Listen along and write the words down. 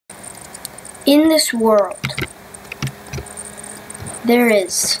In this world, there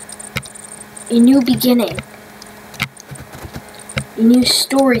is a new beginning, a new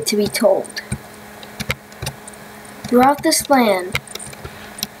story to be told. Throughout this land,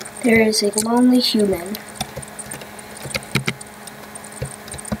 there is a lonely human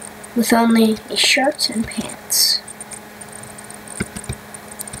with only a shirt and pants.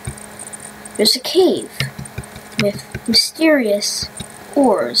 There's a cave with mysterious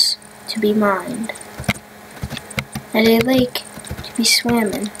ores to be mined, and a lake to be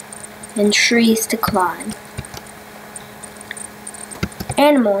swam in, and trees to climb.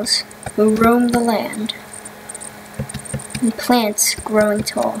 Animals will roam the land, and plants growing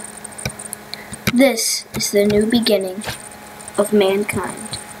tall. This is the new beginning of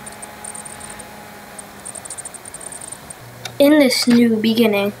mankind. In this new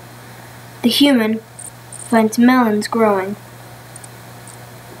beginning, the human finds melons growing.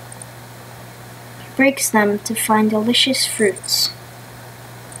 He breaks them to find delicious fruits.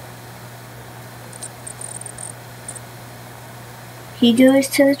 He goes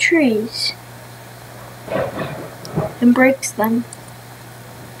to the trees and breaks them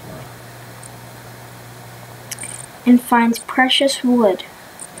and finds precious wood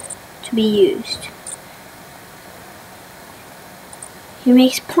to be used. He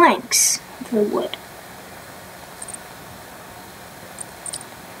makes planks of the wood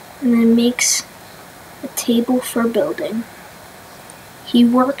and then makes a table for building. He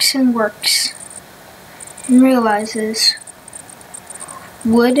works and works and realizes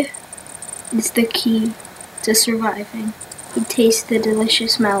wood is the key to surviving. He tastes the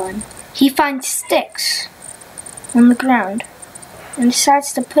delicious melon. He finds sticks on the ground and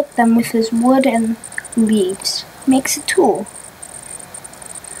decides to put them with his wood and leaves. Makes a tool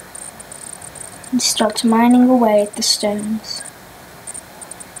and starts mining away at the stones.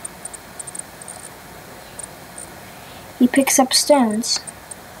 He picks up stones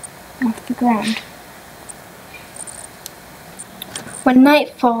off the ground. When night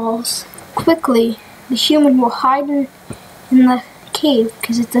falls, quickly the human will hide in the cave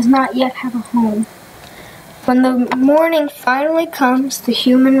because it does not yet have a home. When the morning finally comes, the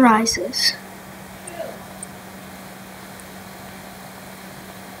human rises.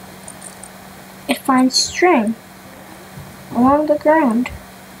 It finds string along the ground,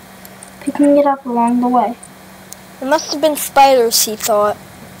 picking it up along the way. It must have been spiders, he thought.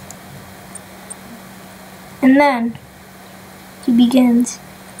 And then he begins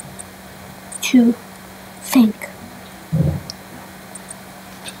to think.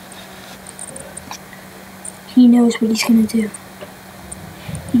 He knows what he's going to do.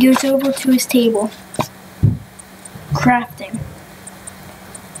 He goes over to his table, crafting.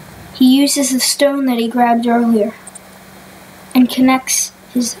 He uses the stone that he grabbed earlier and connects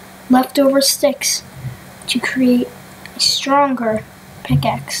his leftover sticks to create a stronger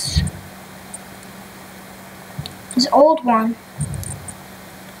pickaxe. His old one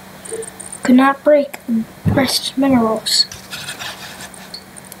could not break the precious minerals.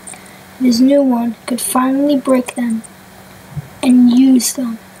 His new one could finally break them and use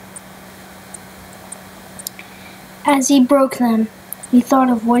them. As he broke them, he thought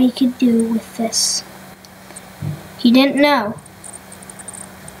of what he could do with this. He didn't know.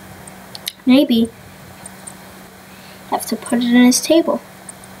 Maybe have to put it in his table.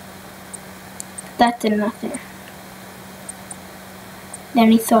 But that did nothing. Then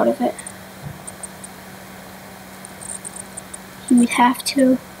he thought of it. He would have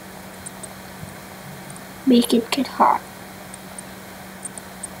to make it get hot.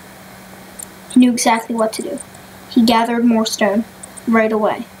 He knew exactly what to do. He gathered more stone right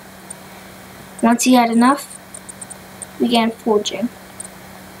away. Once he had enough, he began forging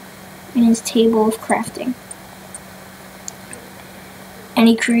in his table of crafting. And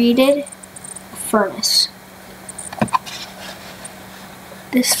he created a furnace.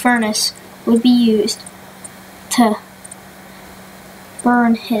 This furnace would be used to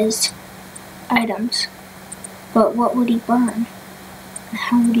burn his items. But what would he burn? And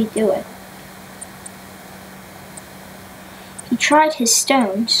how would he do it? He tried his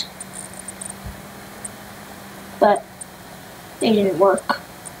stones, but they didn't work.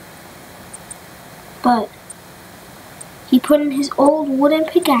 But he put in his old wooden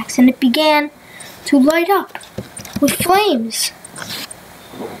pickaxe and it began to light up with flames.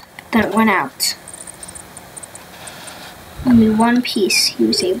 But then it went out. Only one piece he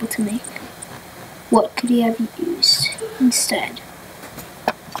was able to make. What could he have used instead?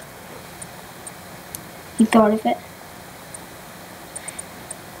 He thought of it.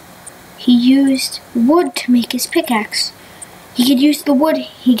 He used wood to make his pickaxe. He could use the wood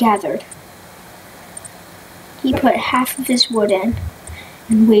he gathered He put half of his wood in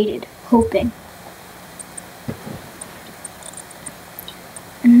and waited, hoping.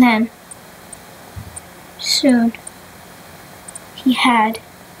 And then, soon, he had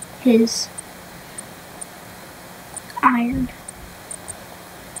his iron.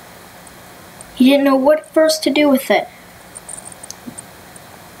 He didn't know what first to do with it.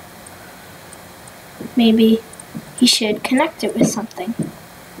 Maybe he should connect it with something.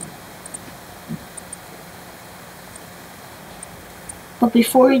 But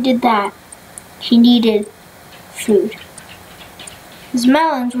before he did that, he needed food. His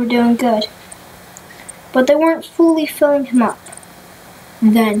melons were doing good, but they weren't fully filling him up.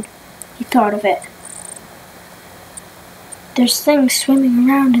 And then he thought of it. There's things swimming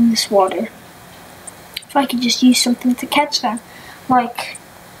around in this water. If I could just use something to catch them, like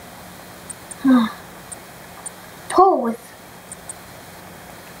pull with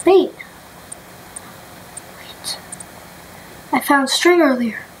bait. Wait, I found string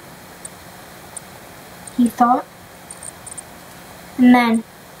earlier, he thought. And then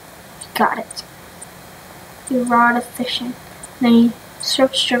he got it. A rod of fishing. Then he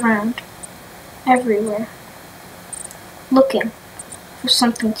searched around everywhere, looking for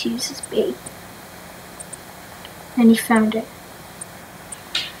something to use as bait. And he found it.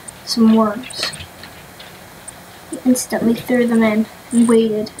 Some worms. He instantly threw them in and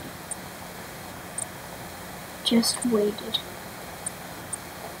waited. Just waited.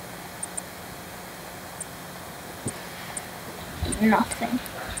 Nothing.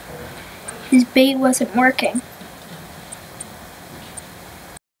 His bait wasn't working.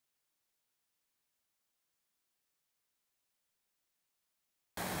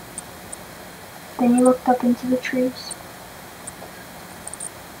 Then he looked up into the trees.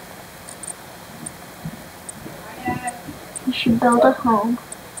 He should build a home.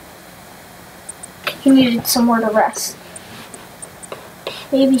 He needed somewhere to rest.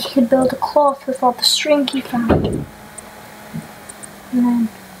 Maybe he could build a cloth with all the string he found. And then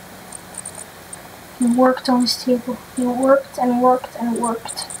he worked on his table. He worked and worked and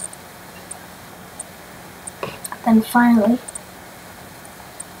worked. Then finally,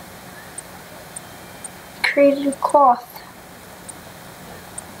 he created a cloth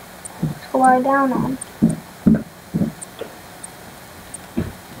to lie down on.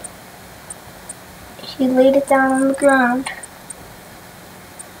 He laid it down on the ground.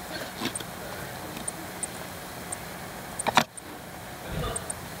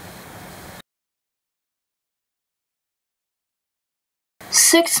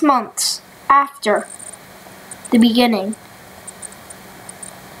 Six months after the beginning,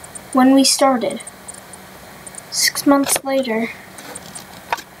 when we started, 6 months later,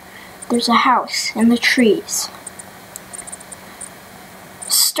 there's a house in the trees,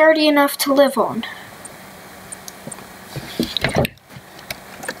 sturdy enough to live on,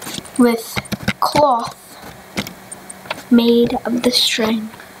 with cloth made of the string,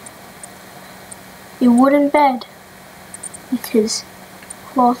 a wooden bed with his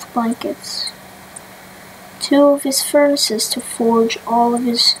cloth blankets, 2 of his furnaces to forge all of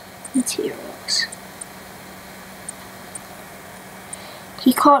his materials.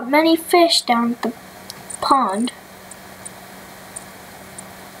 He caught many fish down at the pond,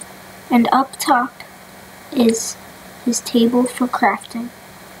 and up top is his table for crafting.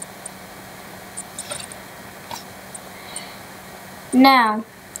 Now,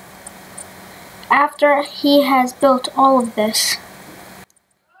 after he has built all of this,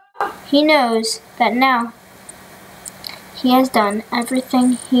 he knows that now he has done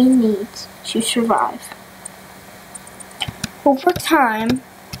everything he needs to survive. Over time,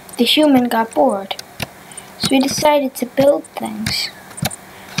 the human got bored, so he decided to build things,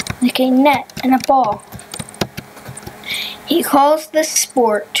 like a net and a ball. He calls this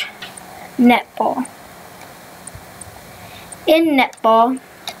sport netball. In netball,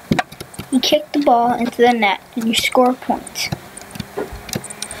 you kick the ball into the net and you score points.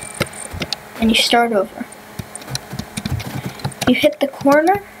 And you start over. You hit the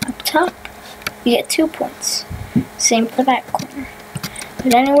corner up top, you get 2 points. Same for that corner.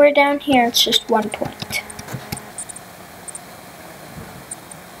 But anywhere down here, it's just 1 point.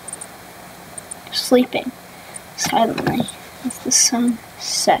 Sleeping silently as the sun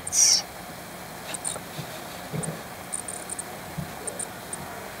sets.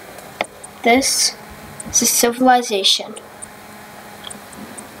 This is a civilization.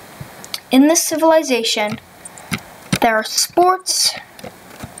 In this civilization, there are sports,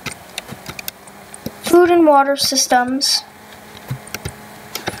 food and water systems,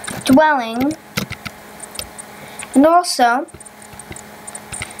 dwelling, and also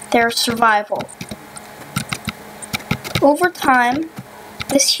there's survival. Over time,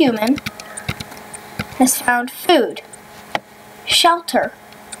 this human has found food, shelter,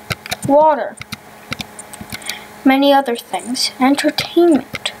 water, many other things,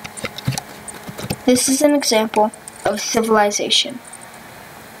 entertainment. This is an example of civilization.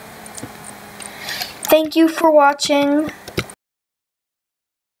 Thank you for watching.